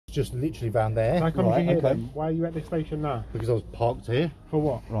just literally round there. How come you're here okay. then? Why are you at this station now? Because I was parked here. For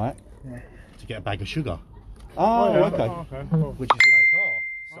what? Right. To get a bag of sugar. Oh, yeah. okay. Oh, okay. Cool. Which is in the car.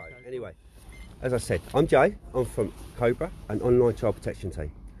 So, anyway, as I said, I'm Jay. I'm from Cobra, an online child protection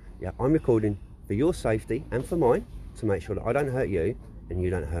team. Yeah, I'm recording for your safety and for mine to make sure that I don't hurt you and you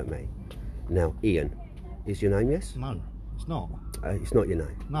don't hurt me. Now, Ian, is your name, yes? No, it's not. It's not your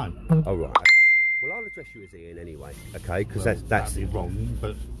name? No. Oh, right, okay. Well, I'll address you as Ian anyway, okay? Because that's wrong,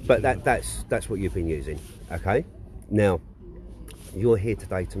 but that's what you've been using, okay? Now, you're here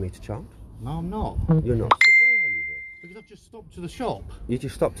today to meet a child? No, I'm not. You're not. So why are you here? Because I've just stopped to the shop. You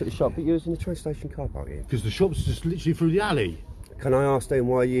just stopped at the shop, but you was in the train station car park here. Because the shop's just literally through the alley. Can I ask then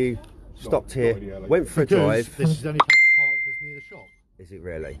why you stopped here, went for a Because drive? this is the only place to park that's near the shop. Is it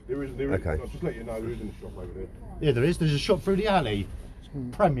really? There is. Okay. I'll just let you know there is in the shop over there. Yeah, there is. There's a shop through the alley.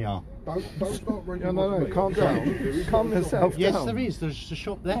 Premier. Don't start reading. No, calm down. Calm yourself down. Yes, there is. There's a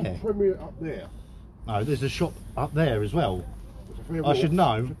shop there. Premier up there. No, there's a shop up there as well. I should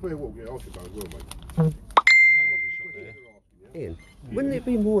know. It's a fair walk, yeah, I should know as well, mate. I should know there's a shop there. Ian, wouldn't it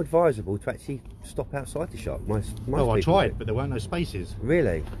be more advisable to actually stop outside the shop? Oh, I tried, but there weren't no spaces.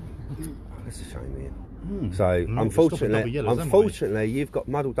 Really? That's a shame, Ian. So, No, we'll stop at double yellows, unfortunately, you've got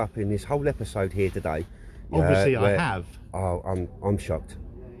muddled up in this whole episode here today. Obviously, I have. Oh, I'm shocked.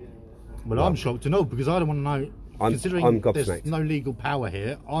 Well, I'm shocked to know because I don't want to know. Considering I'm there's gobsmacked. no legal power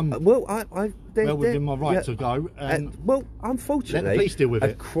here, I'm well within my right to go. And well, unfortunately, let the police deal with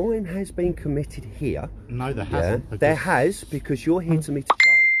it. A crime has been committed here. No, there hasn't. There has, because you're here to meet a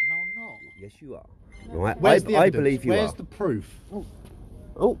child. No, I'm not. Yes, you are. Right. Where's the I evidence? believe you Where's are. the proof?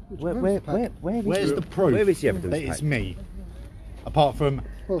 Oh, where's the proof? Where is the evidence? That it's pack? me. Apart from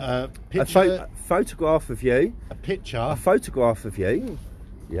A picture, photograph of you. a picture. A photograph of you.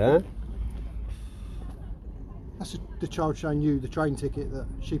 Yeah. That's the child showing you the train ticket that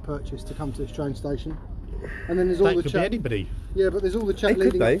she purchased to come to this train station. And then there's all That the could be chat. anybody. Yeah, but there's all the chat It could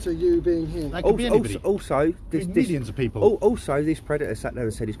leading be. up to you being here. That could be anybody. Also, There's millions of people. Also, this predator sat there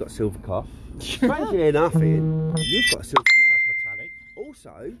and said he's got a silver car. Strangely enough, Ian, you've got a silver car. That's metallic.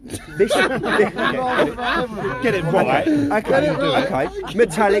 Also, this Get it right. okay,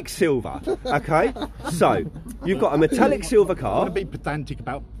 metallic silver. Okay, so you've got a metallic silver I'm car. going to be pedantic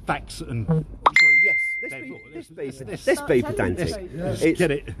about facts and. Yes, let's be pedantic.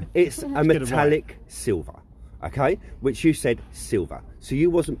 Get it. It's a get it metallic silver. Okay, which you said silver, so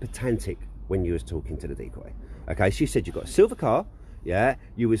you wasn't pedantic when you was talking to the decoy. Okay, she said you got a silver car. Yeah,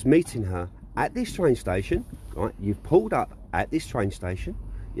 you was meeting her at this train station. Right, you've pulled up at this train station.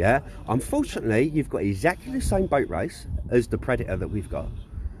 Yeah, unfortunately, you've got exactly the same boat race as the predator that we've got.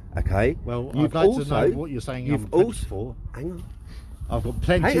 Okay. Well, I'd like to know what you're saying I'm punished for. Hang on. I've got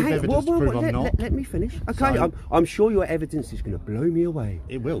plenty of evidence to prove I'm not. Let me finish. Okay, So- I'm sure your evidence is going to blow me away.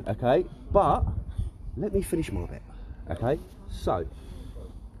 It will. Okay, but let me finish my bit. Okay, so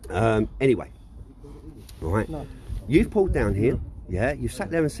anyway, right, you've pulled down here. Yeah, you've sat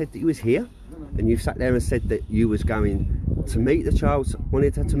there and said that you was here, and you've sat there and said that you was going to meet the child,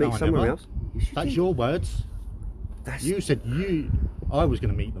 wanted her to meet No, I somewhere never. else. Yes, you That's did. your words. That's You said I was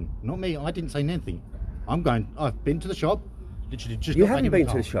going to meet them, not me. I didn't say anything. I've been to the shop. Literally just. You got back haven't in been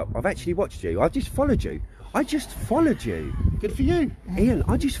the to the car. shop. I've actually watched you. I've just followed you. Good for you. Ian,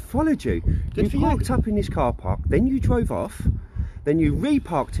 I just followed you. Good for You you. parked up in this car park, then you drove off, then you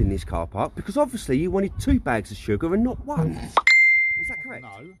reparked in this car park because obviously you wanted 2 bags of sugar and not 1. Is that correct?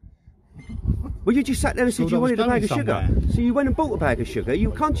 No. Well, you just sat there and said Thought you I was wanted a bag of going sugar. somewhere. So you went and bought a bag of sugar,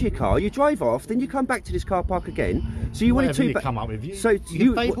 you come to your car, you drive off, then you come back to this car park again. So you wanted Whatever 2 you bags. come up with. You So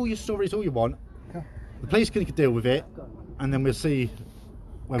can fake all your stories all you want. The police can deal with it, and then we'll see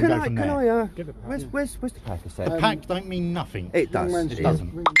where we go from there. Where's the pack of The set? pack don't mean nothing. It does. Ringman's It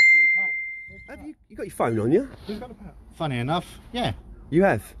doesn't. ring the police. Have you got your phone on you? Funny enough, yeah. You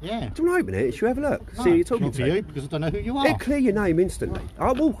have? Yeah. Do you want to open it? Should you have a look? No, See who you're talking not to? for you, because I don't know who you are. It'll clear your name instantly.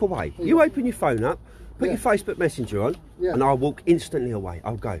 I'll walk away. You open your phone up, put your Facebook Messenger on, and I'll walk instantly away.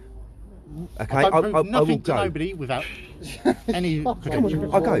 I'll go. Okay, I don't prove I will nothing to go. nobody without any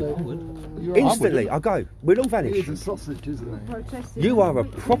credentials. I'll go. Instantly, I'll go. We'll all vanish. Sausage, isn't it? You are a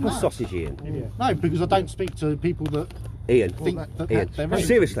proper sausage, Ian. No, because I don't speak to people that Ian, think that Ian, they're right.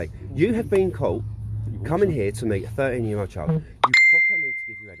 seriously, you have been caught coming here to meet a 13-year-old child. You proper need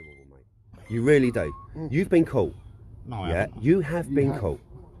to give your head a wobble, mate. You really do. You've been caught. No, I Yeah, haven't. you have been caught.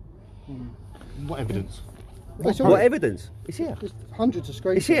 What evidence? What evidence? It's here. There's hundreds of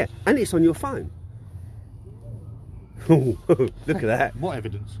screenshots. It's here, and it's on your phone. Look at that. What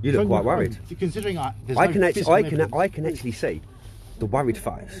evidence? You look quite worried. Considering there's I no can physical evidence. actually see the worried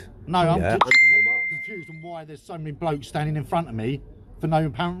face. No, I'm Yeah. just confused on why there's so many blokes standing in front of me for no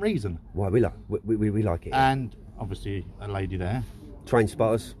apparent reason. Why we like it. And obviously a lady there. Train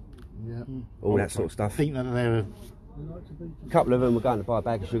spotters, Yeah. all that sort of stuff. I think that they're, A couple of them were going to buy a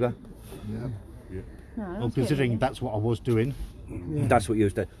bag of sugar. well, considering that's what I was doing. That's what you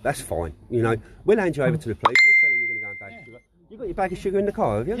was doing. That's fine. You know, we'll hand you over to the police. You're telling you're going to go and bag of sugar. You got your bag of sugar in the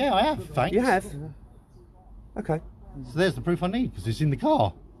car, have you? Yeah, I have, thanks. You have? Okay. So there's the proof I need, because it's in the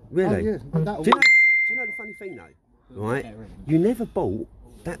car. Really? Oh, yeah. That'll Do you know the funny thing though? Right? You never bought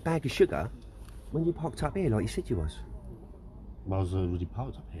that bag of sugar when you parked up here like you said you was. Well, I was already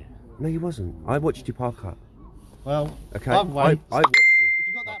parked up here. No, you wasn't. I watched you park up. Well, Okay. by the way, I watched you. if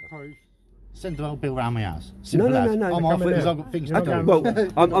you got that proof, send the old bill round my house. No, Simple no, as. no, no. I'm Come off it in because here. I've got things You're to not do.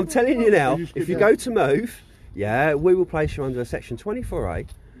 going- Well, I'm telling you now, if you go to move, yeah, we will place you under a section 24A,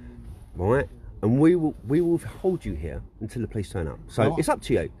 right? And we will hold you here until the police turn up. So Well, it's up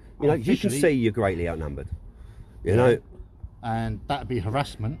to you. You know, you can officially- see you're greatly outnumbered. You know, And that'd be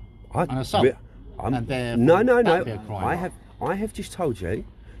harassment I, and assault. I'm, and therefore no, no, no. that'd be a crime. I have just told you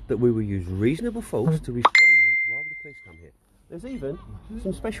that we will use reasonable force to restrain you while the police come here. There's even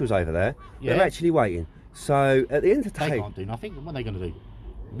some specials over there that are Yeah. actually waiting. So at the end of the They day, can't do nothing. What are they going to do?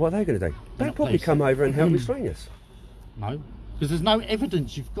 what are they going to do? They'll not probably police. come over and help restrain us. No, because there's no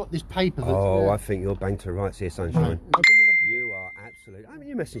evidence. You've got this paper. That's, Oh, I think you're bang to rights here, sunshine. You are absolutely. I mean,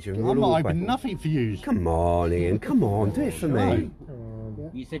 you're messaging. I'm not opening nothing for you. Come on, Ian. Come on, do it for me.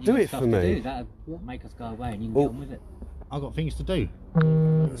 You said you Do got it stuff for to me. do. That'd make us go away and you can Oh. get on with it. I've got things to do.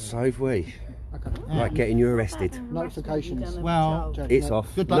 So have we. Okay. Like getting you arrested. Notifications. Well, Jack, It's no-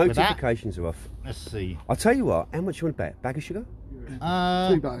 off. Good luck with that. Notifications are off. let's see. I'll tell you what. How much you want to bet? Bag of sugar? 2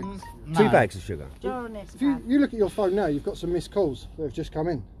 bags. 2 bags of sugar. If you look at your phone now, you've got some missed calls that have just come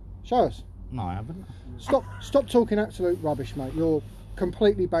in. Show us. No, I haven't. Stop talking absolute rubbish, mate. You're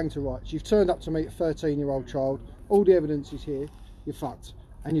completely banged to rights. You've turned up to meet a 13-year-old child. All the evidence is here. You're fucked.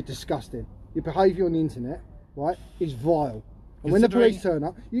 And you're disgusting. Your behaviour on the internet, right, is vile. And when the police turn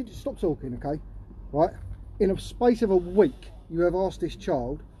up, you stop talking, okay? Right? In a space of a week, you have asked this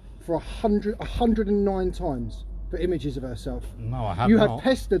child for 109 times for images of herself. No, I have You not. have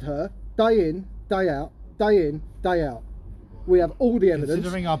pestered her day in, day out, day in, day out. We have all the evidence.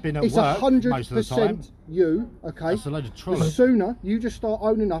 Considering I've been at It's work 100% most of the time. you, okay? That's a load of The trolling. sooner you just start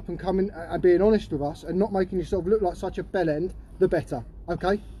owning up and coming and being honest with us and not making yourself look like such a bellend, the better,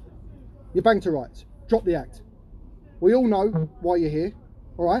 okay? You're banged to rights. Drop the act. We all know why you're here,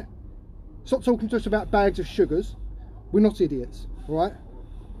 all right? Stop talking to us about bags of sugars. We're not idiots, all right?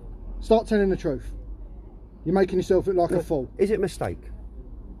 Start telling the truth. You're making yourself look like a fool. Is it a mistake?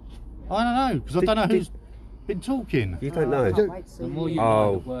 I don't know, because I don't know who's been talking. You don't know. The more you Oh,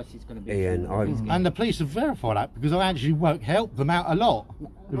 know, the worse it's going to be. Ian, for you. And the police have verified that because I actually help them out a lot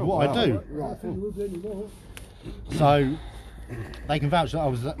with what I do. Right. So they can vouch that I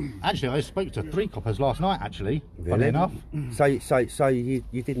was actually I spoke to 3 coppers last night actually. Funny enough, So you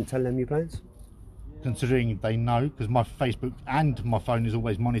didn't tell them your plans? considering they know because my Facebook and my phone is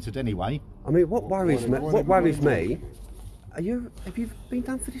always monitored anyway. I mean, what worries me? What worries me? Have you been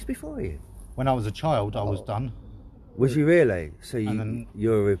done for this before, Ian? When I was a child, I was done. Was you really? So And then-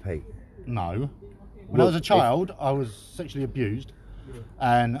 you're a repeat. No. When Well, I was a child, I was sexually abused,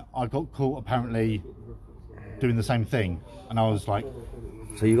 and I got caught apparently doing the same thing, and I was like,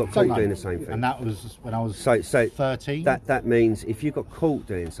 So you got caught no. doing the same thing. And that was when I was So 13. that means if you got caught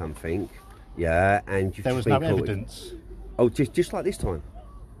doing something, yeah, and you've there just was no been caught. evidence, Oh, just like this time.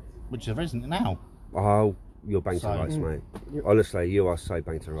 which there isn't now. Oh, you're bang to So- rights, mate. Honestly, you are so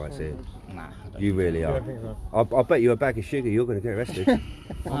bang to rights here. Nah, I don't You really are. I bet you a bag of sugar, you're going to get arrested.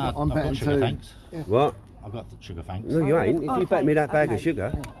 Nah, I'm I've betting got sugar, too. thanks. What? I've got the sugar, thanks. No, you ain't. If you bet me that bag of Okay.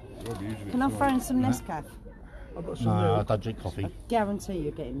 sugar, Can I throw in some Nescafe? No, I don't drink coffee. Guarantee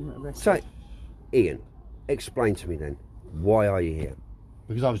you're getting arrested. so Ian, explain to me then, why are you here?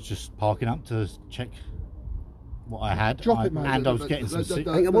 Because I was just parking up to check what I had. Drop it, mate. And I was getting some sick.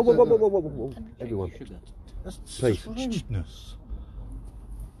 Hang on, whoa, everyone. That's Please. rudeness.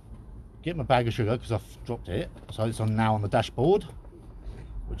 Get my bag of sugar because I've dropped it, so it's on the dashboard.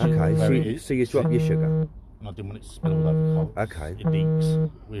 Which Okay, is so where it you, is, so you drop your sugar. and I didn't want it to spill all over the car. Okay. It leaks.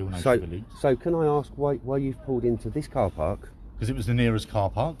 We all know So, sugar leaks. so can I ask why you've pulled into this car park? Because it was the nearest car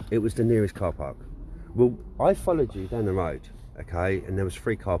park. It was the nearest car park. Well, I followed you down the road, okay, and there was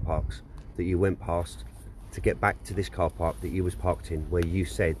 3 car parks that you went past to get back to this car park that you was parked in, where you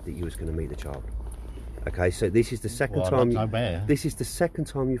said that you was going to meet the child. Okay, so this is the second Well, I time. don't know where. This is the second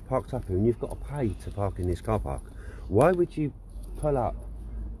time you've parked up here, and you've got to pay to park in this car park. Why would you pull up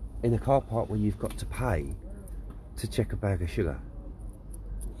in a car park where you've got to pay to check a bag of sugar?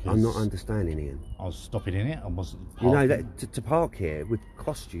 I'm not understanding, Ian. I was stopping in it. I wasn't. You know parking. that to park here would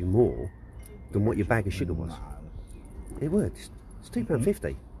cost you more than what your bag of sugar was. It would. It's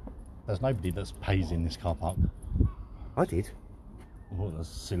 £2.50. There's nobody that pays in this car park. I did. Well, that's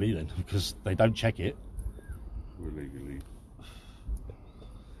silly then, because they don't check it. Illegally.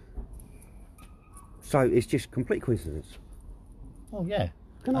 So it's just complete coincidence. Oh yeah.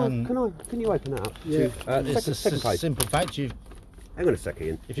 Can you open that up? Yeah. It's a second page. simple fact. Hang on a second,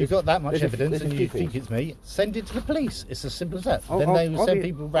 Ian. If you've got that much there's a- evidence there's a and few you think things. it's me, send it to the police. It's as simple as that. I'll- Then they I'll will send be-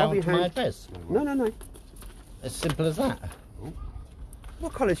 people I'll round be to my hand- address. No. As simple as that.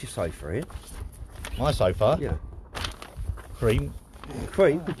 What colour's your sofa, Ian? My sofa, Yeah. cream,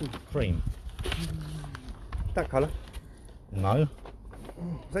 Cream. cream. That colour. No, Is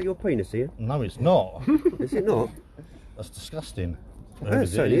that your penis, Ian? no, it's not. Is it not? That's disgusting. That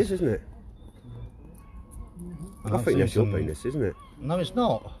Whoever's it certainly is, isn't it? I I've think seen that's your some- penis, isn't it? No, it's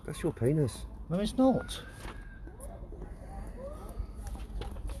not. That's your penis. No, it's not.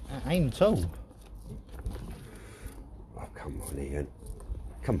 It ain't at all. Oh, come on, Ian.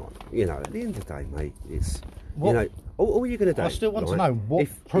 Come on. You know, at the end of the day, mate, it's... What? You know, all you're going to do... I still want to right, know what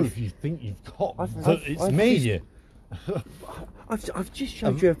if- proof if- you think you've got I've- that I've- it's I've me. just- I've just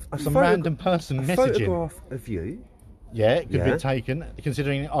showed you a Some photo- random person a messaging. photograph of you. Yeah, it could Yeah. be taken,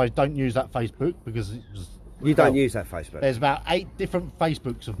 considering I don't use that Facebook because it was, You don't well, use that Facebook. There's about 8 different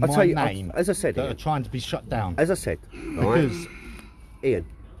Facebooks of I'll my tell you, name as I said, that Ian, are trying to be shut down As I said, right, because Ian,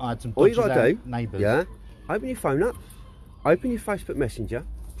 I had some all you dodgy got to do, neighbours. yeah, open your phone up, open your Facebook Messenger,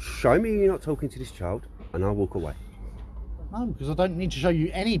 show me you're not talking to this child, and I'll walk away. No, because I don't need to show you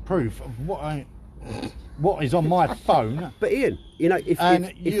any proof of what is on my phone. But Ian, you know, if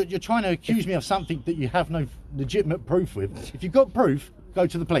You're trying to accuse me of something that you have no legitimate proof with. If you've got proof, go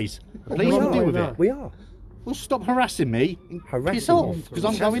to the police. The police will deal with it. we are. Well, stop harassing me and Harassing piss off, you? because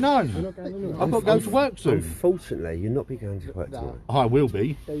I'm going home. I've got to go to work soon. Unfortunately, you're not be going to work tonight. I will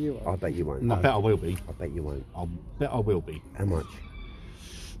be. There you are. I bet you won't. I bet I will be. I bet you won't. I bet I will be. How much?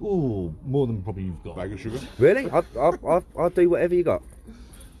 Ooh, more than probably you've got. Bag of sugar? Really? I'll do whatever you got.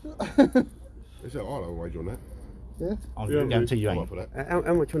 Is that I'll wager on that? Yeah. I guarantee you I'm ain't. up for that.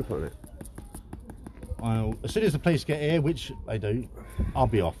 How much you want to put on it? Well, as soon as the police get here, which they do, I'll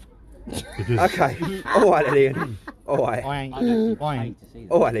be off. Because Okay. All right, then, Ian. All right. I ain't. I'd actually I pay ain't. to see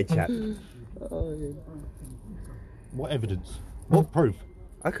that. All right, then, chap. What evidence? What proof?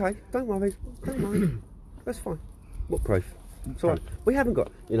 Okay. Don't worry. Don't worry. That's fine. What proof? It's all right. We haven't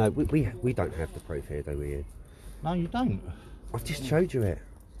got. You know, we don't have the proof here, do we, Ian? No, you don't. I've just showed you it.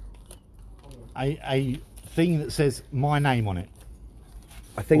 A thing that says my name on it.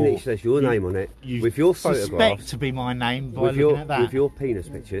 A thing Or that says your name on it You with your suspect photograph, to be my name by with looking your at that. with your penis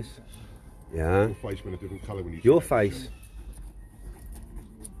pictures. Yeah. Your face being a different colour when you Your say it. face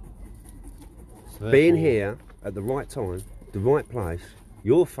So being therefore- here at the right time, the right place,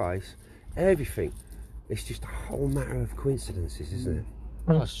 your face, everything. It's just a whole matter of coincidences, isn't it?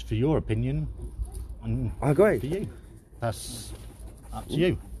 That's for your opinion, and I agree. for you. That's up to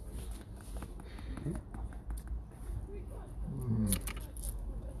you.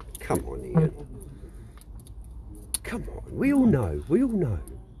 Come on, Ian. Come on. We all know. We all know.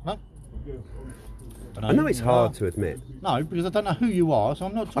 No. I know it's hard to admit. No, because I don't know who you are, so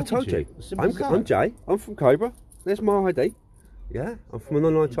I'm not I talking told to you. As simple as that. I'm Jay. I'm from Cobra. There's my ID. Yeah, I'm from an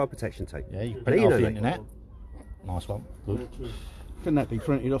online child protection team. Yeah, you can Now print it you off know the me. internet. Nice one. Good. Can that be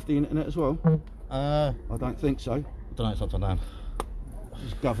printed off the internet as well? I I don't think so. don't know, it's upside down.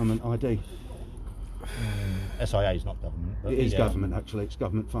 It's government ID. SIA is not government. But It is yeah, government actually. It's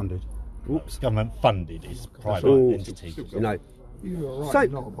government funded. It's government funded. It's private all- entity. You know. You're So-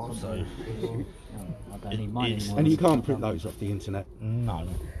 right, not a boss. So I don't need mine It's- anymore. And you can't print those off the internet. no,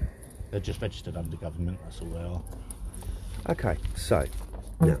 they're just registered under government. That's all they are. Okay, so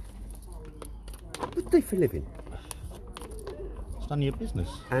now, what do you do for a living? It's none of your business.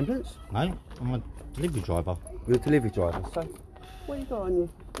 Ambulance? No, I'm a delivery driver. You're a delivery driver. So, what you got on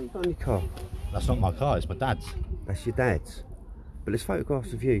your car? That's not my car. It's my dad's. That's your dad's. But there's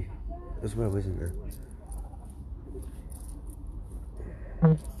photographs of you as well, isn't there?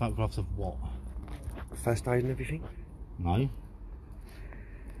 Photographs of what? First aid and everything? No,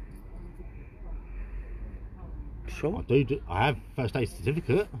 Sure. I have first aid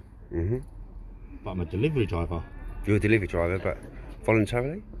certificate, Mm-hmm. but I'm a delivery driver. You're a delivery driver, but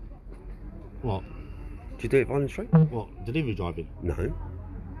voluntarily? What? Do you do it voluntarily? What? Delivery driving? No.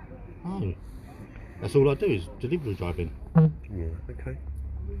 No. That's all I do is delivery driving. Yeah, okay.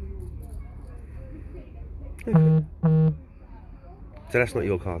 So that's not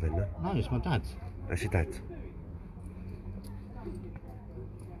your car then, no? No, it's my dad's. That's your dad's.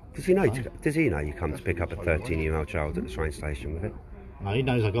 Does he know? Does he know you come to pick up a 13-year-old child at the train station with it? No, he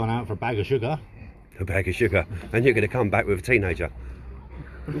knows I've gone out for a bag of sugar. A bag of sugar, and you're going to come back with a teenager.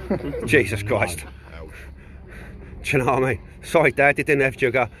 Jesus Christ. Do you know what I mean? Sorry, Dad, it didn't have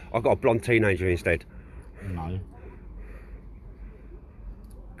sugar. I got a blonde teenager instead. No.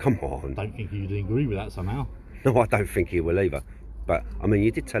 Come on. I don't think you'd agree with that somehow. No, I don't think you will either. But, I mean,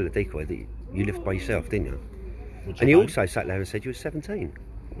 you did tell the decoy that you lived by yourself, didn't you? Which And you also sat there and said you were 17.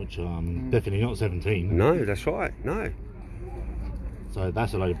 Which definitely not 17. No, that's right. No. So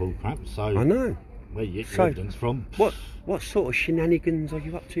that's a load of bull crap. So I know. Where you get your evidence from? What sort of shenanigans are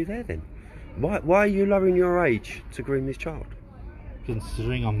you up to there then? Why are you lowering your age to groom this child?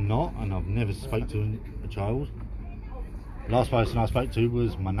 Considering I'm not, and I've never spoke to a child. Last person I spoke to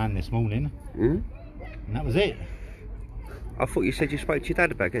was my nan this morning, and that was it. I thought you said you spoke to your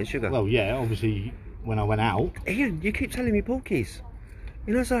dad about getting sugar. Well, yeah, obviously when I went out. Ian, you keep telling me porkies.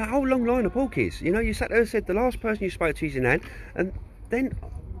 You know, there's a whole long line of porkies. You know, you sat there and said the last person you spoke to is your nan, and then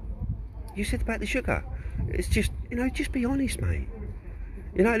you said about the sugar. It's just, you know, just be honest, mate.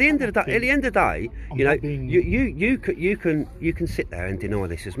 You know, at the end of the day, you know, you can sit there and deny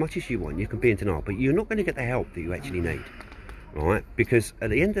this as much as you want. You can be in denial, but you're not going to get the help that you actually need, right? Because at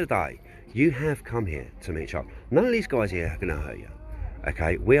the end of the day, you have come here to meet up. None of these guys here are going to hurt you.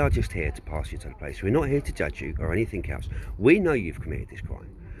 Okay, we are just here to pass you to the place. We're not here to judge you or anything else. We know you've committed this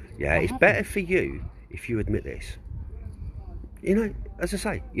crime. Yeah, it's better for you if you admit this. You know, as I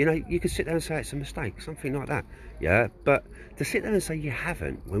say, you know, you could sit there and say it's a mistake, something like that. Yeah, but to sit there and say you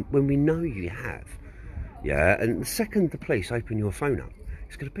haven't when we know you have, yeah, and the second the police open your phone up,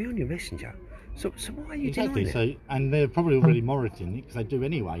 it's going to be on your messenger. So why are you denying it? So, and they're probably already monitoring it because they do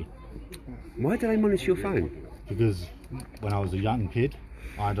anyway. Why do they monitor your phone? Because when I was a young kid,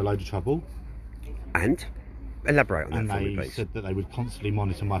 I had a load of trouble. And elaborate on that for me, And they please. said that they would constantly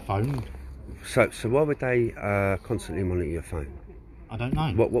monitor my phone. So why would they constantly monitor your phone? I don't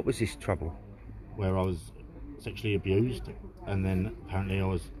know. What was this trouble? Where I was sexually abused, and then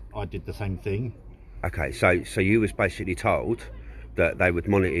apparently I did the same thing. Okay, so you was basically told that they would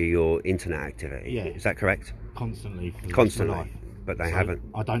monitor your internet activity. Yeah. Is that correct? Constantly. For Constantly. life. But they So, haven't.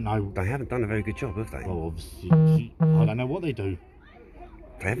 I don't know. They haven't done a very good job, have they? Well, obviously, I don't know what they do.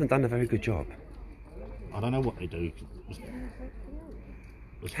 They haven't done a very good job. I don't know what they do.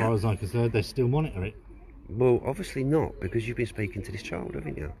 As far as I'm concerned, they still monitor it. Well, obviously not, because you've been speaking to this child,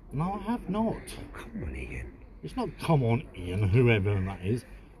 haven't you? No, I have not. Come on, Ian. It's not come on, Ian, whoever that is.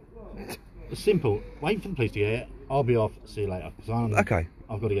 It's simple. Wait for the police to get here. I'll be off. See you later. Okay.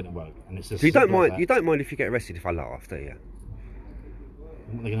 I've got to get to work, and it's just. So you don't mind? You don't mind if you get arrested if I laugh, do you?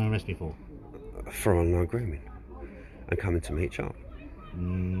 What are they going to arrest me for? For online grooming and coming to meet a child, I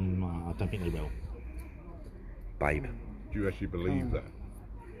don't think they will. babe. Do you actually believe that?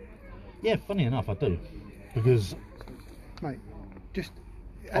 Yeah, funny enough, I do, because Mate, just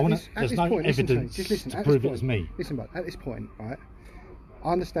there's no evidence to prove it was me. Listen, bud, at this point, right,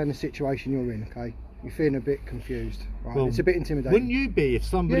 I understand the situation you're in, okay? You're feeling a bit confused, right? Well, it's a bit intimidating. Wouldn't you be if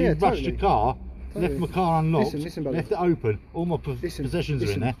somebody rushed totally. your car, left my car unlocked, Listen, buddy. left it open, all my possessions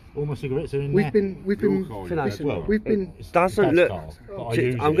are in there, all my cigarettes are in We've there. been, Listen, we've been. It doesn't Dad's look. car, but I See,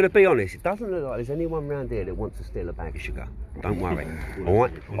 use I'm it. going to be honest. It doesn't look like there's anyone round here that wants to steal a bag of sugar. Don't worry. All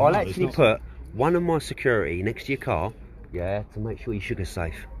right. Well, I'll no, it's actually not. put one of my security next to your car. Yeah, to make sure your sugar's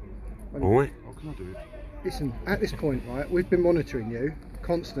safe. All right. Oh, can I do it? Listen, at this point, right, we've been monitoring you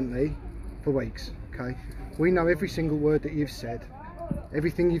constantly for weeks, okay? We know every single word that you've said,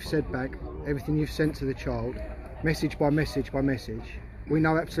 everything you've said back, everything you've sent to the child, message by message by message. We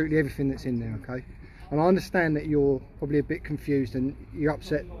know absolutely everything that's in there, okay? And I understand that you're probably a bit confused and you're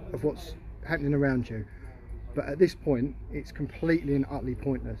upset of what's happening around you. But at this point, it's completely and utterly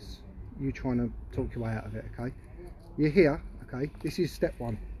pointless you trying to talk your way out of it, okay? You're here, okay? This is step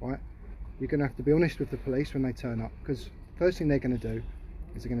one, right? You're going to have to be honest with the police when they turn up, because first thing they're going to do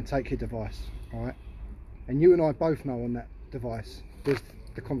is they're going to take your device, all right? And you and I both know on that device there's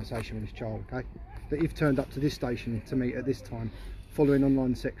the conversation with this child, okay? That you've turned up to this station to meet at this time, following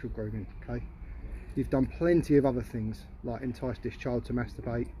online sexual grooming, okay? You've done plenty of other things, like entice this child to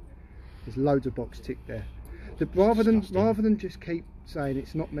masturbate. There's loads of box ticked there. So rather than just keep saying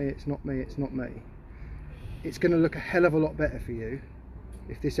it's not me, it's not me, it's not me, it's going to look a hell of a lot better for you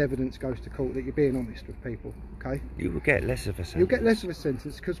if this evidence goes to court that you're being honest with people, okay? You will get less of a sentence. You'll get less of a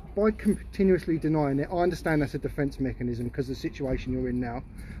sentence, because by continuously denying it, I understand that's a defence mechanism because of the situation you're in now,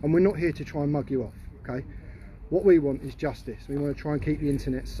 and we're not here to try and mug you off, okay? What we want is justice. We want to try and keep the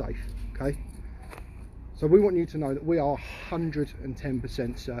internet safe, okay? So we want you to know that we are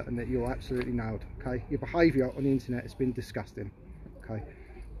 110% certain that you're absolutely nailed, okay? Your behaviour on the internet has been disgusting, okay?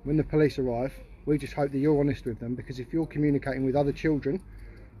 when the police arrive, we just hope that you're honest with them, because if you're communicating with other children,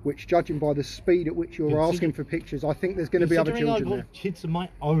 which judging by the speed at which you're asking for pictures, I think there's going to be other children I've got there. kids of my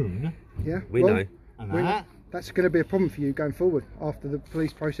own. Yeah, We know. And that's going to be a problem for you going forward after the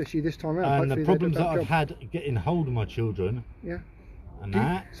police process you this time around. And the Hopefully they do a problems that better I've job. had getting hold of my children. Yeah. And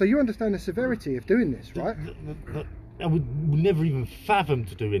that. So you understand the severity of doing this, right? I would never even fathom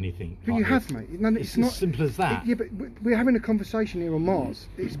to do anything. But you have, mate. No, It's as simple as that. Yeah, but we're having a conversation here on Mars.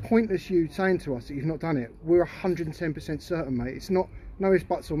 It's pointless you saying to us that you've not done it. We're 110% certain, mate. It's not no ifs,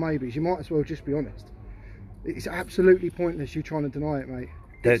 buts or maybes. You might as well just be honest. It's absolutely pointless you trying to deny it, mate.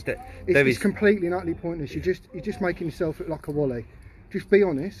 It's completely and utterly pointless. You're just making yourself look like a wally. Just be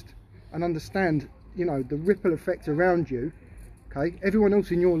honest and understand, you know, the ripple effect around you. Okay, everyone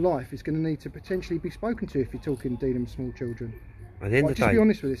else in your life is going to need to potentially be spoken to if you're dealing with small children. At the end of the just day, be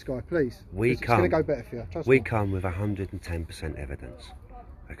honest with this guy, please. It's going to go better for you. Trust me. We come with 110% evidence.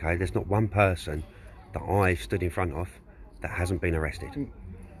 Okay, there's not one person that I've stood in front of that hasn't been arrested.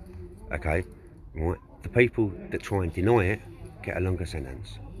 Okay, right. The people that try and deny it get a longer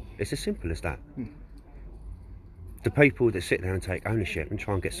sentence. It's as simple as that. The people that sit there and take ownership and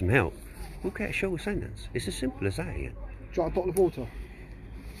try and get some help will get a shorter sentence. It's as simple as that, Ian. Do you like a bottle of water?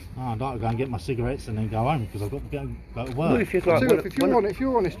 Oh, I'd like to go and get my cigarettes and then go home because I've got to go to work. Well, if you'd like, if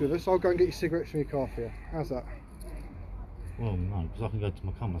you're honest with us, I'll go and get your cigarettes from your car for you. How's that? Well, no, because I can go to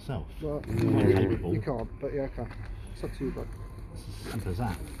my car myself. Well, capable. you can't, but yeah, okay. It's up to you, bud. It's as simple as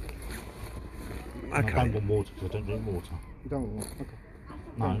that. Okay. And I don't want water because I don't drink water. You don't want water? Okay.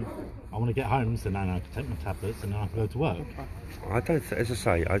 No, I want to get home so then I can take my tablets and then I can go to work. Okay. I don't. As I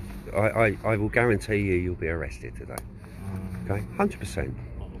say, I will guarantee you'll be arrested today. Okay, 100%.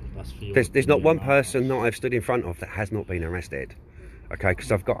 Well, that's for you. There's not one person that I've stood in front of that has not been arrested. Okay,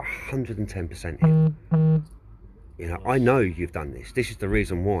 because I've got 110% here. You know, I know you've done this. This is the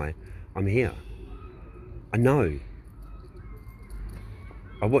reason why I'm here. I know.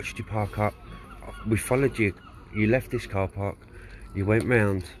 I watched you park up. We followed you. You left this car park. You went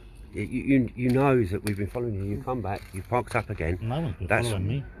round. You know that we've been following you. You come back. You parked up again. No one's been following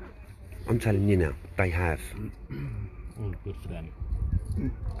me. I'm telling you now, they have. Oh, good for them.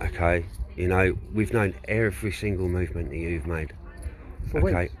 Okay, you know, we've known every single movement that you've made.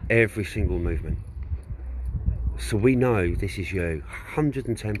 Okay, every single movement. So we know this is you,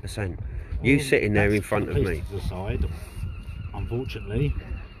 110%. You sitting there in front of me. To decide. Unfortunately,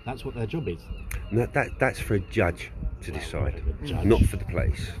 that's what their job is. No, that's for a judge to decide, Judge. not for the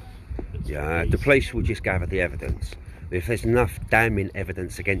police. Yeah, the police will just gather the evidence. If there's enough damning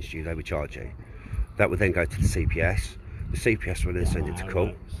evidence against you, they would charge you. That would then go to the CPS. The CPS will then send it to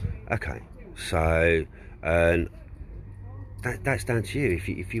court. Okay, so that's down to you.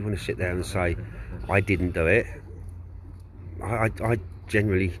 If you want to sit there and say, I didn't do it, I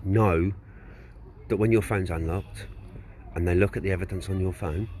generally know that when your phone's unlocked and they look at the evidence on your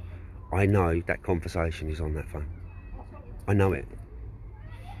phone, I know that conversation is on that phone. I know it.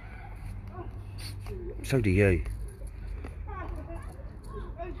 So do you.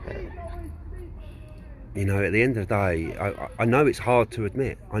 You know, at the end of the day, I know it's hard to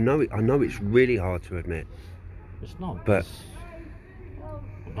admit. I know it's really hard to admit. It's not. But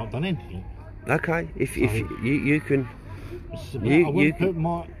I've not done anything. Okay, if you can, I wouldn't put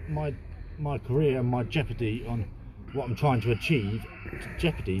my career and my jeopardy on what I'm trying to achieve.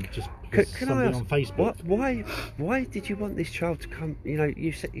 Jeopardy just because somebody on Facebook. Why did you want this child to come? You know,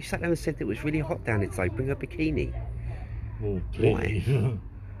 you sat there and said it was really hot down there today. Bring a bikini. Well, clearly.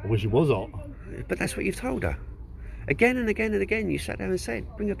 I wish it was hot. But that's what you've told her. Again and again and again, you sat there and said,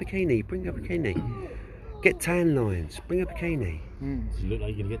 bring a bikini, bring a bikini. Get tan lines, bring a bikini. Does it look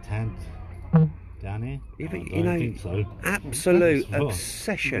like you're going to get tanned down here? Yeah, but, I you know, think so. absolute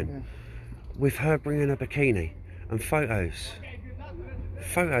obsession with her bringing a bikini and photos.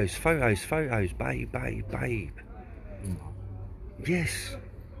 Photos, babe. Yes.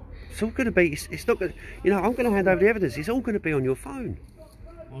 It's all going to be, it's not going to, you know, I'm going to hand over the evidence. It's all going to be on your phone.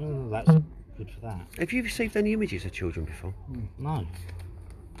 Well, that's good for that. Have you received any images of children before? No. Are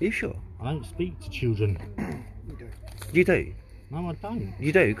you sure? I don't speak to children. You do? No, I don't.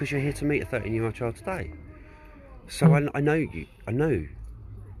 You do, because you're here to meet a 13-year-old child today. So I know you. I know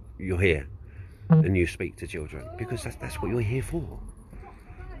you're here and you speak to children because that's what you're here for.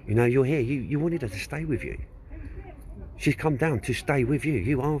 You know, you're here. You wanted her to stay with you. She's come down to stay with you.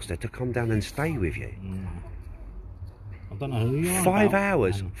 You asked her to come down and stay with you. I don't know who you are. 5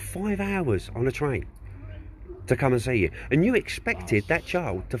 hours. 5 hours on a train to come and see you. And you expected that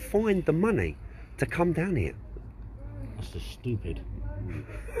child to find the money to come down here. That's just stupid.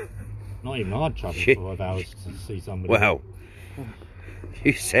 Not even I'd travel for 5 hours to see somebody. Well,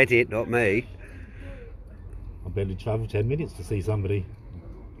 You said it, not me. I barely travel 10 minutes to see somebody,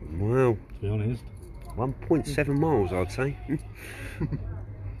 Well, to be honest. 1.7 miles, I'd say.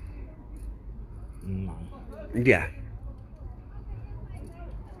 No. Yeah.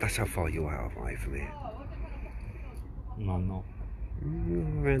 That's how far you are away from here. No, I'm not.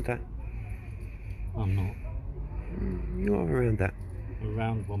 You're around that. I'm not. You're around that.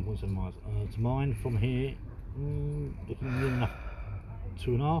 Around 1.7 miles. To mine from here, looking near enough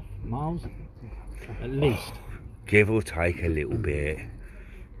 2.5 miles at least. Give or take a little bit.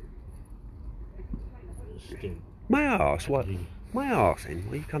 Still. May I ask what? May I ask then?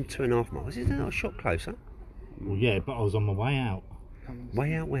 Well, you come 2.5 miles. Isn't that a shot closer? Well, yeah, but I was on my way out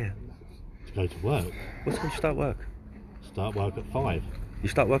Way out where? to go to work. What time do you start work? Start work at 5. You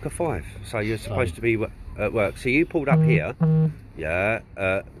start work at 5, so you're supposed to be at work. So you pulled up here, yeah,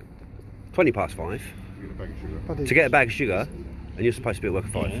 20 past 5 to get a bag of sugar, and you're supposed to be at work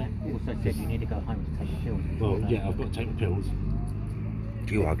at 5. Yeah. You also said you need to go home to take your pills. Well, yeah, I've got to take the pills.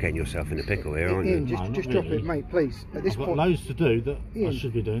 You are getting yourself in a pickle here, aren't Ian, you? No, just not drop really. it, mate, please. At this I've got point, loads to do that I Ian,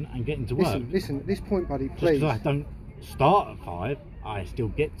 should be doing and getting to work. listen. At this point, buddy, Just please. because I don't start at 5, I still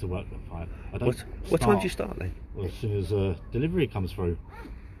get to work at 5. I don't What time do you start then? Well, as soon as delivery comes through.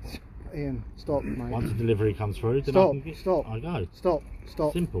 Ian, stop, mate. Once the delivery comes through, then Stop, I go. Stop.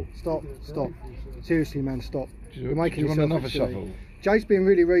 Simple. Stop. Seriously, man, stop. You're making do you want yourself another silly. shovel? Jay's being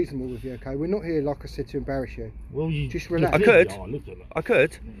really reasonable with you, okay? We're not here, like I said, to embarrass you. Well, you Just relax. I could. Oh, look at that. I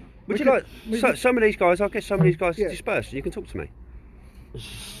could. Would you like some of these guys? I'll get some of these guys to disperse, and you can talk to me.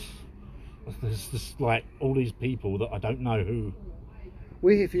 There's just like all these people that I don't know who.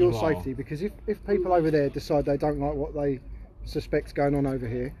 We're here for your You are. safety, because if people over there decide they don't like what they suspect's going on over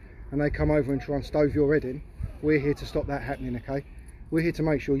here, and they come over and try and stove your head in, we're here to stop that happening, okay? We're here to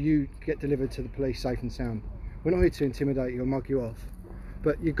make sure you get delivered to the police safe and sound. We're not here to intimidate you or mug you off.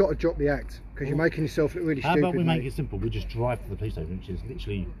 But you've got to drop the act, because you're making yourself look really How stupid. about we make mate. it simple? We just drive to the police station, which is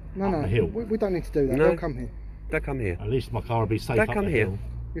literally No, up the hill. we don't need to do that. No. They'll come here. Don't come here. At least my car will be safe Don't up come the here. hill.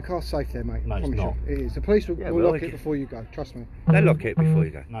 Your car's safe there, mate. No, it's Promise you. not. It is. The police will, Yeah, will well, lock they it can- before you go. Trust me. They lock it before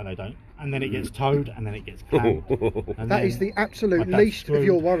you go. No, they don't. And then it gets towed, and then it gets clamped. And That then is the absolute my dad's least of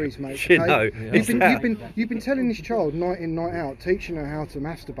your screwed. worries, mate. You okay? know, You've been, yeah. you've been telling this child night in, night out, teaching her how to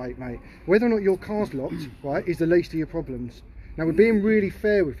masturbate, mate. Whether or not your car's locked, right, is the least of your problems. Now we're being really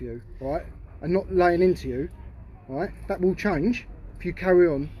fair with you, right, and not laying into you, right. That will change if you carry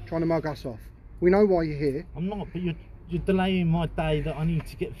on trying to mug us off. We know why you're here. I'm not, but you're delaying my day that I need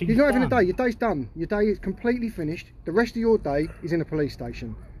to get things You're not having a done. day. Your day's done. Your day is completely finished. The rest of your day is in a police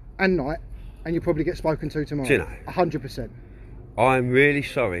station and night, and you'll probably get spoken to tomorrow. Do you know? 100%. I'm really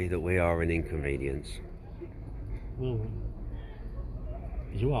sorry that we are an inconvenience. Well,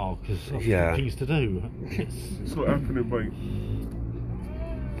 you are, because I've Yeah. got things to do. It's not happening, mate.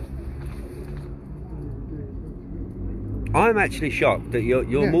 I'm actually shocked that you're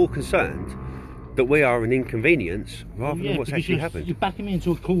Yeah. more concerned that we are an inconvenience rather Yeah, than what's because actually you're happened. backing me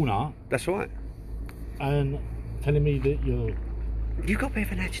into a corner That's right. and telling me that you're... You've got a bit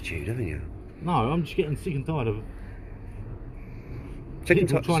of an attitude, haven't you? No, I'm just getting sick and tired of Sick and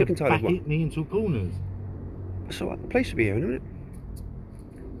people trying to tired back of what? me into corners. That's all right. The police will be here in a minute.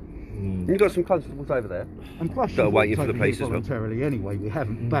 Mm. You've got some constables over there. And plus, Gotta you've wait walked for the over police here as well. voluntarily anyway. We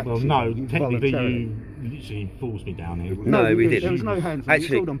haven't backed Well, you. no, You technically voluntarily. you literally forced me down here. No, we didn't. didn't. There was no hands on you. It's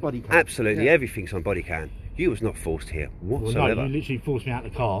Actually, all on body cam. absolutely Yeah. everything's on body cam. You was not forced here Well, whatsoever. no, you literally forced me out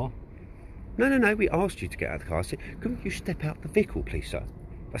of the car. No. We asked you to get out of the car. I said, couldn't you step out the vehicle, please, sir?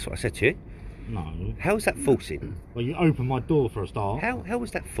 That's what I said to you. No. How was that forcing? Well, you opened my door for a start. How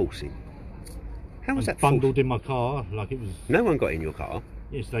was that forcing? How was and that bundled forcing? in my car like it was... No one got in your car.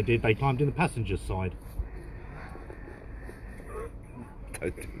 Yes, they did. They climbed in the passenger side.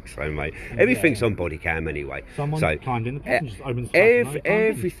 Don't think so, mate. Everything's on body cam anyway. Someone so, climbed in the passenger side. Opened the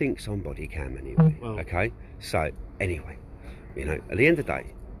everything's on body cam anyway. Well- Okay? So, anyway, you know, at the end of the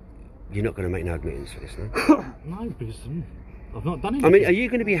day, you're not going to make no admittance for this, no? No, because I've not done I anything. mean, are you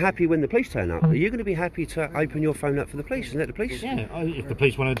going to be happy when the police turn up? Are you going to be happy to open your phone up for the police and let the police? Yeah, if the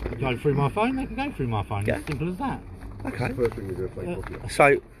police want to go through my phone, they can go through my phone. Yeah. It's simple as that. Okay. First thing you're going to say, wasn't it?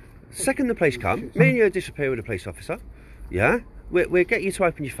 So, second the police come, me and you disappear with a police officer. Yeah? We'll get you to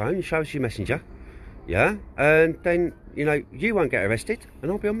open your phone and show us your messenger. Yeah? And then, you know, you won't get arrested and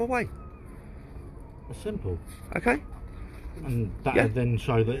I'll be on my way. It's simple. Okay? And that Yeah. would then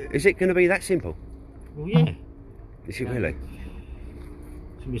show that, Is it going to be that simple? well, yeah, Is it really?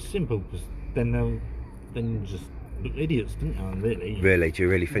 it's going to be simple because then they'll then just look idiots, don't they, really? Really? Do you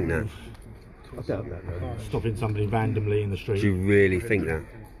really think that? I doubt that, though. Stopping somebody randomly in the street. Do you really think that?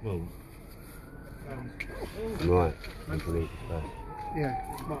 Well, Right. I believe it first. Yeah,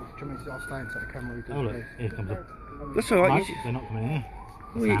 it's Mark. Do you want me to? I'll stay and take the camera. Oh look, here comes a... That's all right. No, you they're not coming here.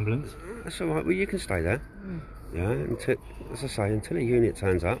 It's Well, ambulance. That's all right. Well, you can stay there. Yeah, until, as I say, until a unit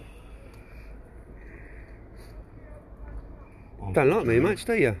turns up. Don't like me much,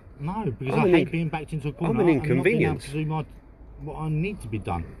 do you? No, because I'm I an hate inc- being backed into a corner. I'm an and not being able inconvenience. to do what I need to be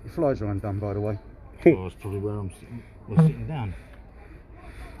done. Your flies are undone, by the way. Well, that's probably where we're sitting down.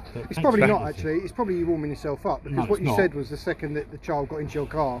 But It's thanks probably for not that. actually. It's probably you warming yourself up because No, what it's you not. said was the second that the child got into your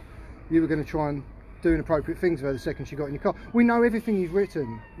car, you were going to try and do inappropriate things with her the second she got in your car. We know everything you've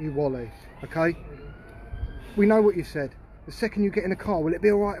written, you Wally. Okay. We know what you said. The second you get in a car, will it be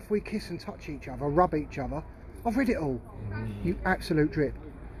all right if we kiss and touch each other, rub each other? I've read it all. You absolute drip.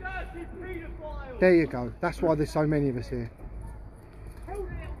 There you go. That's why there's so many of us here.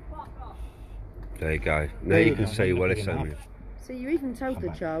 There you go. Now There you you can go. see what it's saying. So you even told the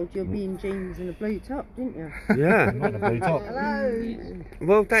child you'll be in jeans and a blue top, didn't you? Yeah. Not the blue top. Hello.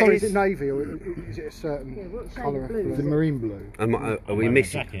 Well, that Sorry, is. is it navy or is it a certain what shade colour? of blue? The marine blue. Are we wearing a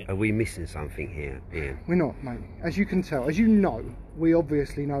missing? jacket. Are we missing something here, Ian? We're not, mate. As you can tell, as you know, we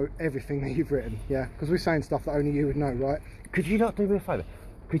obviously know everything that you've written, yeah? Because we're saying stuff that only you would know, right? Could you not do me a favour?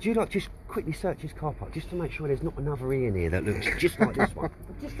 Could you not just quickly search his car park just to make sure there's not another Ian here that looks just like this one?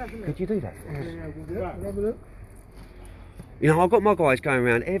 Just have a look. Could you do that? Have a look. You know, I've got my guys going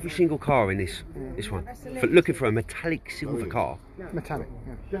around every single car in this one, looking for a metallic silver car. Metallic,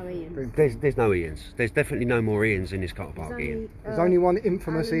 yeah. No, Ian. There's no Ians. There's definitely no more Ians in this car park, Ian. There's only one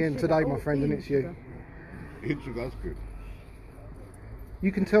infamous Ian today, my friend, and it's you. That's good.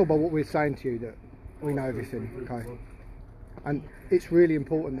 You can tell by what we're saying to you that we know everything, okay? And it's really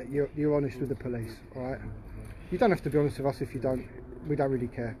important that you're honest with the police, alright? You don't have to be honest with us if you don't. We don't really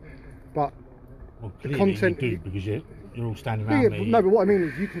care. But Well, the clearly content... you do, because you're all standing Yeah, around but me. no, but what I mean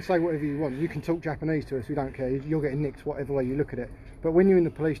is you can say whatever you want. You can talk Japanese to us, we don't care. You're getting nicked whatever way you look at it. But when you're in the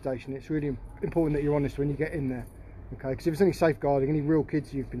police station, it's really important that you're honest when you get in there, okay? Because if there's any safeguarding, any real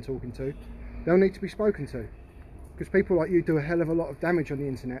kids you've been talking to, they'll need to be spoken to. Because people like you do a hell of a lot of damage on the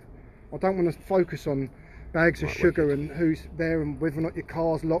internet. I don't want to focus on bags of sugar and who's there and whether or not your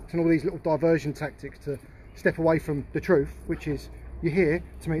car's locked and all these little diversion tactics to step away from the truth, which is you're here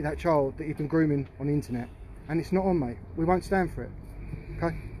to meet that child that you've been grooming on the internet. And it's not on, mate. We won't stand for it.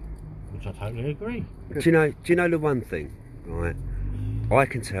 Okay? Which I totally agree. Do you know the one thing, right? I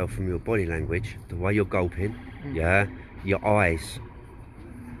can tell from your body language, the way you're gulping, yeah, your eyes,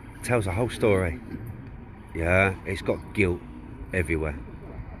 tells a whole story. Yeah, it's got guilt everywhere.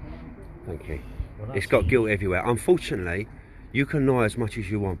 Thank you. Well, It's got guilt everywhere. Unfortunately, you can lie as much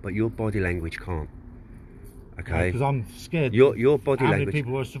as you want, but your body language can't. Okay? Because I'm scared. Your body how many language.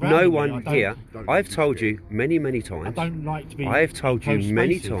 people are surrounding No me. one I don't- here. I've told you many times. I don't like to be. I have told you enclosed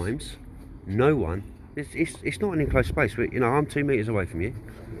many spaces. times. No one. It's not an enclosed space. But, you know, I'm 2 meters away from you.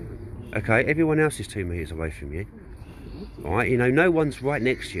 Okay, everyone else is 2 meters away from you. All right, you know, no one's right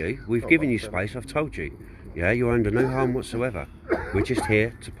next to you. We've given you space. I've told you. Yeah, you're under no harm whatsoever. We're just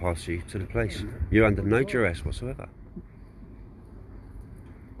here to pass you to the police. You're under no duress whatsoever.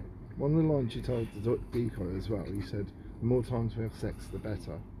 One of the lines you told the decoy as well, you said, the more times we have sex, the better.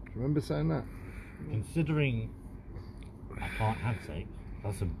 Do you remember saying that? Considering I can't have sex,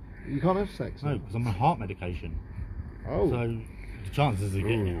 that's a You can't have sex. no, because I'm on heart medication. Oh. So the chances of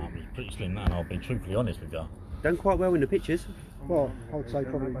getting it up is pretty slim. And I'll be truthfully honest with you. Done quite well in the pictures. Well, I would say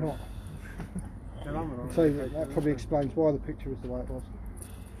probably not. So that probably explains why the picture was the way it was.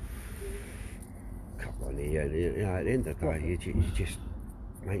 Come on, you know, at the end of the day, you just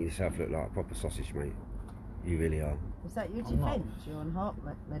make yourself look like a proper sausage, mate. You really are. Is that your defence? You're on heart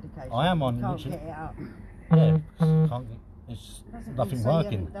medication. I am on. You can't literally- get it up. Yeah, can't get, it's Doesn't nothing mean to say you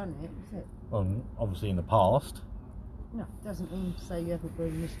working. haven't done it, is it? Well, obviously in the past. No, it doesn't mean to say you haven't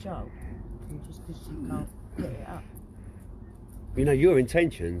groomed this child. Just because you can't get it up. You know, your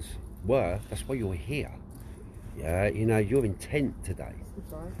intentions were, that's why you're here. Yeah, you know, your intent today.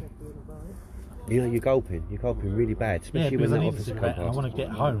 You know, you're gulping really bad, Yeah, especially because I when that need a officer cigarette comes and I past. want to get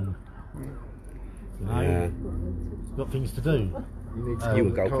home. You know, Yeah. got things to do. You need You were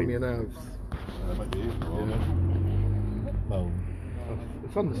to calm gulping. your nerves. Well,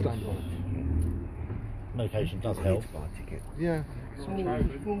 It's understandable. medication does I help. need to buy a ticket. Yeah.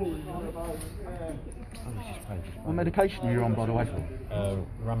 What medication are you on, by the way?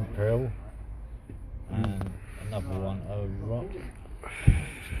 Rampril and another one, not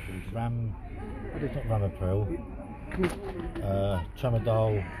Ramapril,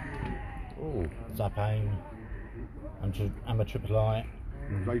 Tramadol, Zapane, Amitriptyline,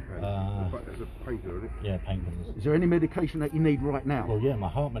 But there's a painkiller in it. yeah, painkillers. Is there any medication that you need right now? Well, yeah, my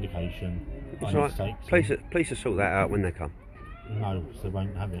heart medication I It's need all to right. take. Please will sort that out when they come. No, because they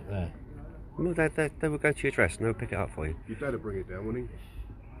won't have it there. Well, they will go to your address and they'll pick it up for you. Your dad will bring it down, won't he?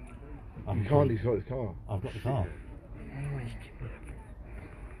 You can't, he's got his car. I've got the car.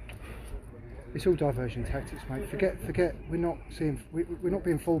 It's all diversion tactics, mate. Forget. We're not seeing. We're not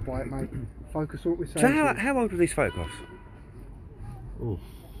being fooled by it, mate. Focus on what we're saying. So how old were these photographs? Oof.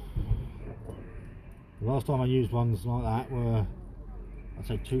 The last time I used ones like that were, I'd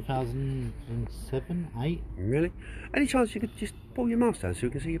say 2007, 8. Really? Any chance you could just pull your mask down so we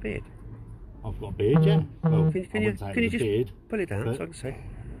can see your beard? I've got a beard, yeah. Well, Can I you wouldn't say it was a just beard, pull it down but- so I can see?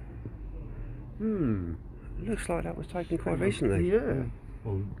 Looks like that was taken quite recently. Yeah.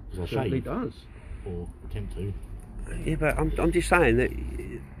 Well, because I Certainly shave does. or attempt to. Yeah, but I'm just saying that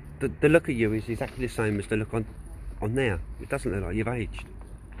the look of you is exactly the same as the look on there. It doesn't look like you've aged.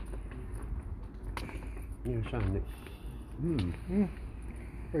 You're showing it.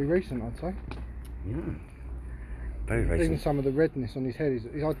 Very recent, I'd say. Yeah. Very Even recent. some of the redness on his head is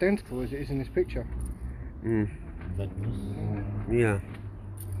identical as it is in this picture. Redness. Yeah.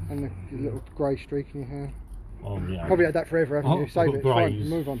 And the little grey streak in your hair. Oh, yeah. Probably had that forever, haven't Oh, you? I've Save got it. It's fine. greys.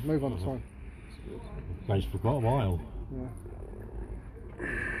 Move on. It's fine. Goes for quite a while. Yeah.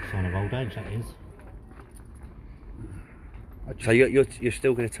 Sign of old age, that is. So you're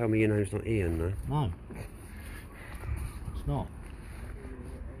still going to tell me your name's not Ian, no? No. It's not.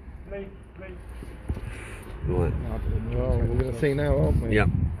 Right. Well, we're going to see now, aren't we? Yeah.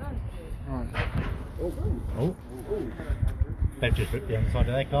 Right. Oh. They've just ripped the underside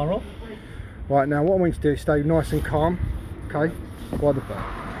of their car off. Right, now what I want you to do is stay nice and calm. Okay. By the back.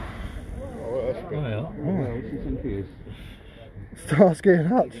 Oh, yeah. Starsky and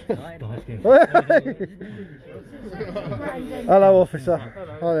Hutch. Starsky. Hello, officer.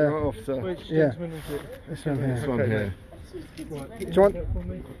 Hi there. Right, officer. Yeah. This one here. This one here. Do you want?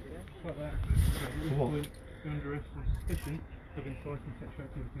 What? You're under arrest on suspicion of inciting sexual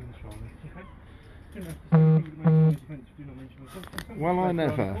activity in the child. Okay? Do not mention the Well, I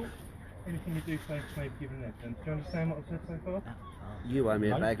never. Anything you do say may be given evidence. Do you understand what I've said so far? You owe me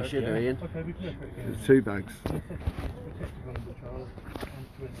a bag of sugar, Ian. Okay, we can look at it again. There's 2 bags. Protective on the child and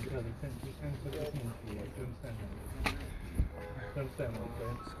to any other sensitive and for the community. Do you understand that? Do you understand what I'm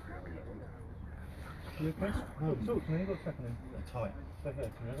saying? You okay? No. Talk to me, what's happening? Tight. They're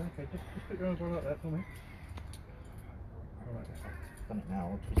hurting, are they? Okay, just put your arms like that for me. Alright. Done it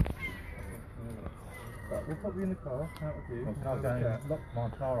now. Right, we'll pop you in the car, out with you. Can I go and lock my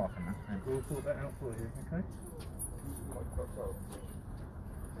car off and that? We'll sort that out for you, okay?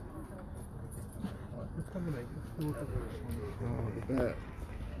 Right, just come with me. Just sort it out. Oh, I bet.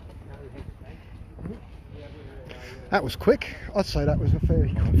 That was quick. I'd say that was a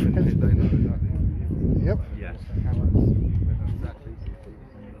fairly They confident. know exactly. Yep. Yes.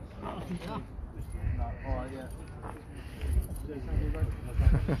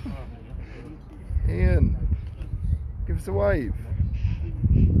 Ian, give us a wave.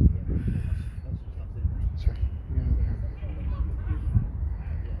 Sorry.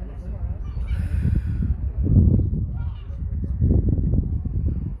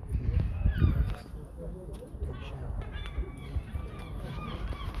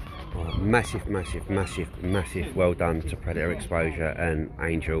 Massive well done to Predator Exposure and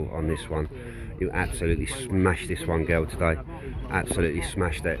Angel on this one. You absolutely smashed this one, girl, today. Absolutely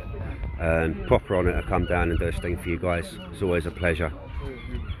smashed it. Proper on it to come down and do a sting for you guys. It's always a pleasure.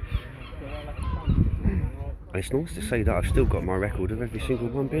 And it's nice to see that I've still got my record of every single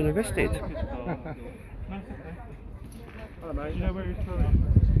one being arrested. Hello, mate. Do you know where he's from?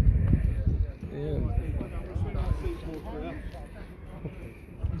 Ian.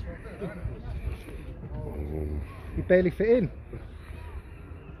 You barely fit in.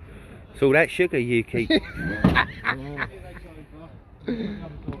 It's all that sugar you keep.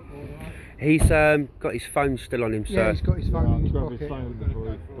 He's got his phone still on him, Yeah, sir. he's got his phone in his Grab pocket. his phone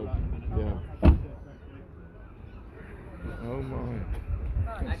before he, yeah. Oh my.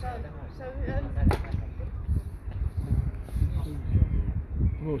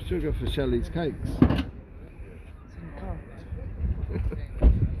 More sugar for Shelley's cakes.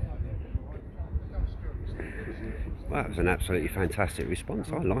 Well, that was an absolutely fantastic response.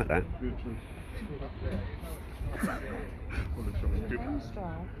 I like that.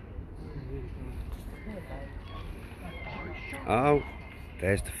 Oh,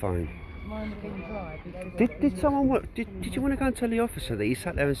 there's the phone. Did someone did you want to go and tell the officer that he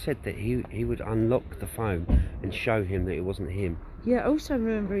sat there and said that he would unlock the phone and show him that it wasn't him? Yeah, I also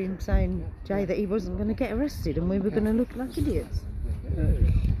remember him saying, Jay, that he wasn't going to get arrested and we were going to look like idiots.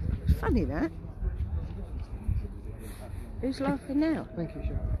 It's funny that. Who's laughing now? Thank you,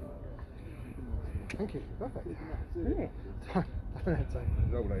 Sean. Thank you. Perfect. Isn't it? that is,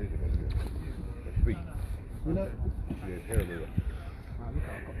 isn't it? The feet. You know, Yeah, terrible. look, I've got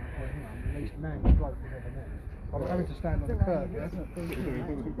my point here. I'm the least manly bloke you've ever met. I'm having to stand on the curb, yeah?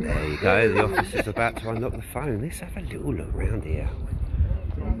 There you go, the officer's about to unlock the phone. Let's have a little look round here.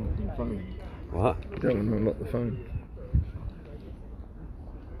 What? You don't want to unlock the phone.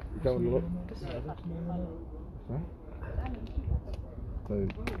 You don't want to lock. Huh? So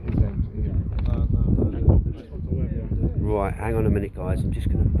his name's Ian. Right, hang on a minute, guys. I'm just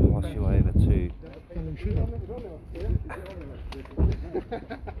going to pass you over to.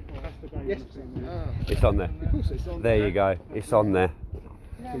 It's on there. There you go. It's on there.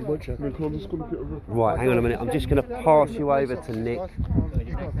 Right, hang on a minute. I'm just going to pass you over to Nick.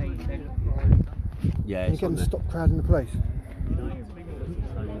 Yeah, You it's get on them to there. stop crowding the place.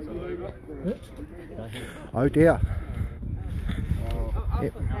 Oh dear.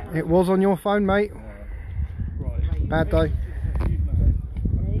 It was on your phone, mate. Bad day.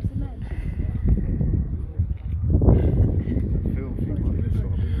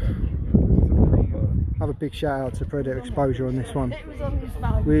 Have a big shout out to Predator Exposure on this one.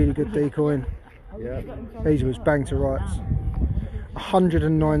 Really good decoying. Yeah. He was bang to rights.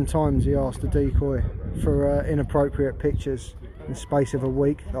 109 times he asked to decoy for inappropriate pictures in the space of a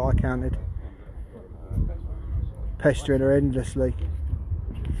week that I counted. Pestering her endlessly.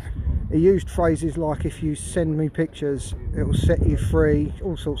 He used phrases like, if you send me pictures it will set you free,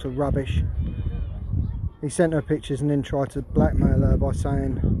 all sorts of rubbish. He sent her pictures and then tried to blackmail her by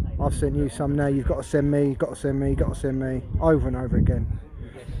saying, I've sent you some now, you've got to send me, you've got to send me, you've got to send me, over and over again.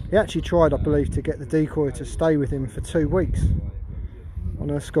 He actually tried, I believe, to get the decoy to stay with him for 2 weeks on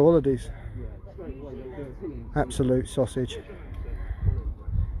her school holidays. Absolute sausage.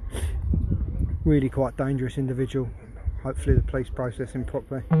 Really quite dangerous individual. Hopefully the police process him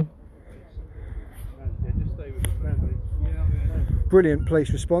properly. Brilliant police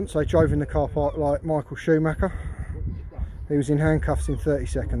response. They drove in the car park like Michael Schumacher. He was in handcuffs in 30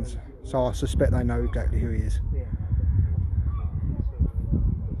 seconds, so I suspect they know exactly who he is.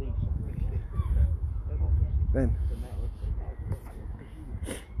 Then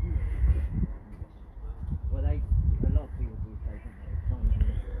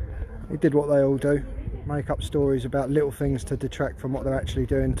he did what they all do, make up stories about little things to detract from what they're actually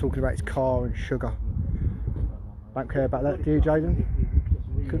doing, talking about his car and sugar. Don't care about that, do you, Jaden?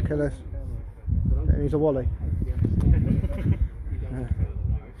 Couldn't care less. And he's a wally. Yeah.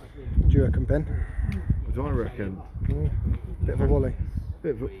 Do you reckon, Ben? What do I reckon? Bit of a wally.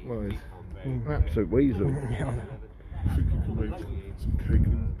 Bit of a, well, he's an absolute weasel. Yeah.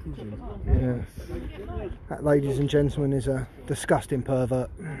 Yes. That, ladies and gentlemen, is a disgusting pervert.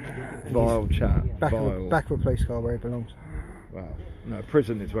 Vile chap. Back Vile. of a police car where he belongs. Wow. No,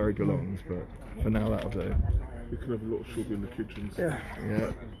 prison is where he belongs, but for now that'll do. You can have a lot of sugar in the kitchens. Yeah.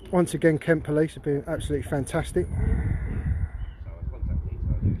 Yeah. Once again, Kent Police have been absolutely fantastic.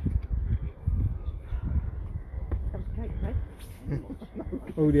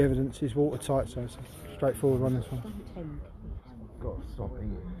 All the evidence is watertight, so it's a straightforward one, this one. Got to stop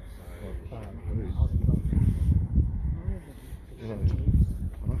eating. And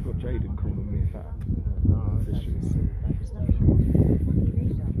I've got Jaden calling me fat.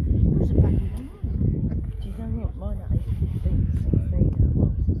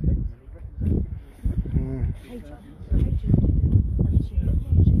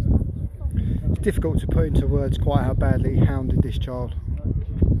 It's difficult to put into words quite how badly he hounded this child.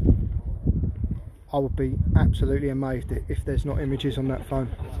 I would be absolutely amazed if there's not images on that phone.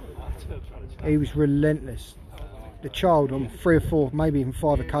 He was relentless. The child on 3 or 4, maybe even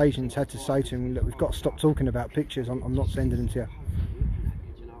 5 occasions had to say to him, look, we've got to stop talking about pictures, I'm not sending them to you.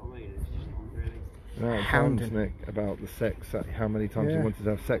 No, Hounding. Nick, about the sex, how many times Yeah. he wanted to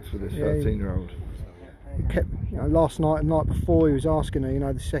have sex with this Yeah, 13-year-old. He kept, last night and the night before, he was asking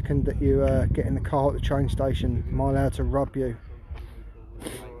her, the second that you get in the car at the train station, am I allowed to rub you?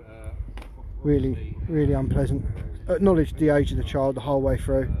 Really, really unpleasant. Acknowledged the age of the child the whole way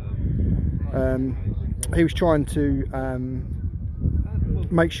through. He was trying to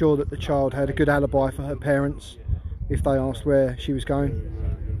make sure that the child had a good alibi for her parents if they asked where she was going.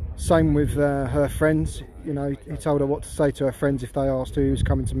 Same with her friends. He told her what to say to her friends if they asked who he was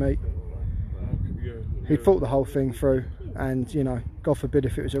coming to meet. He'd thought the whole thing through, and God forbid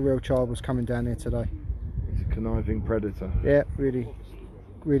if it was a real child was coming down here today. He's a conniving predator. Yeah, really,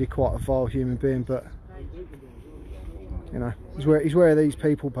 really quite a vile human being, but he's where these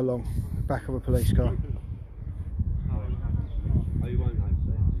people belong, back of a police car.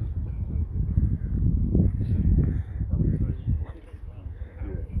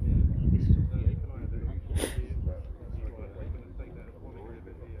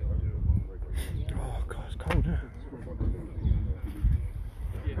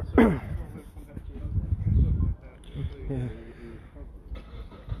 Yeah.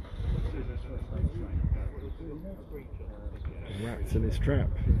 Rats in his trap.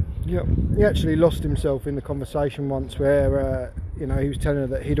 Yep. He actually lost himself in the conversation once where, you know, he was telling her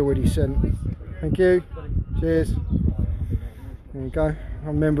that he'd already sent. Thank you. Cheers. There you go. I'm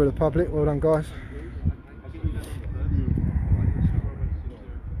a member of the public. Well done, guys.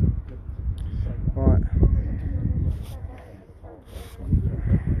 Right.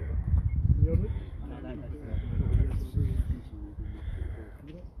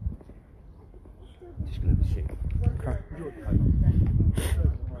 Just gonna have a sip. Okay.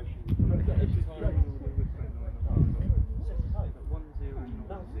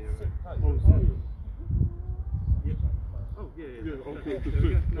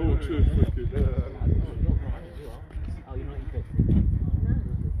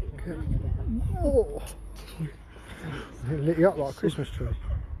 Oh. It lit you up like a Christmas tree.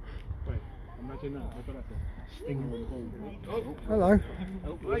 Imagine that. I've got a stinger on Hello.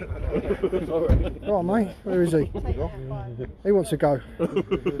 Go on, mate. Where is he? He wants to go.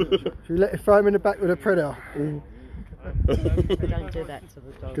 Should we let him throw him in the back with a predator? Don't do that to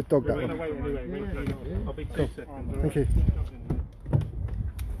the dog. Good dog, that We're one. going to wait anyway. I'll be 2 seconds. Thank you.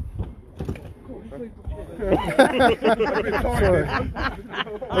 Sorry.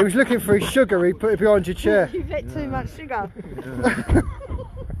 He was looking for his sugar, he put it behind your chair. You've ate too much sugar.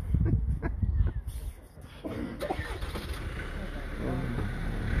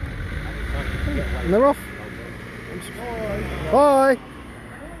 And they're off. Bye.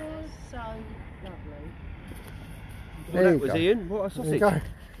 So lovely. There That you was go. Ian. What a There you sausage.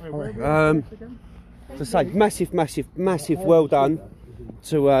 go. To say, massive well done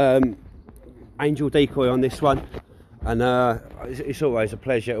to Angel Decoy on this one, and it's always a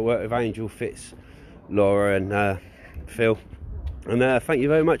pleasure to work with Angel, Fitz, Laura and Phil, and thank you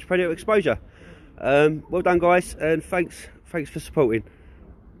very much, Predator Exposure. Well done, guys, and thanks for supporting.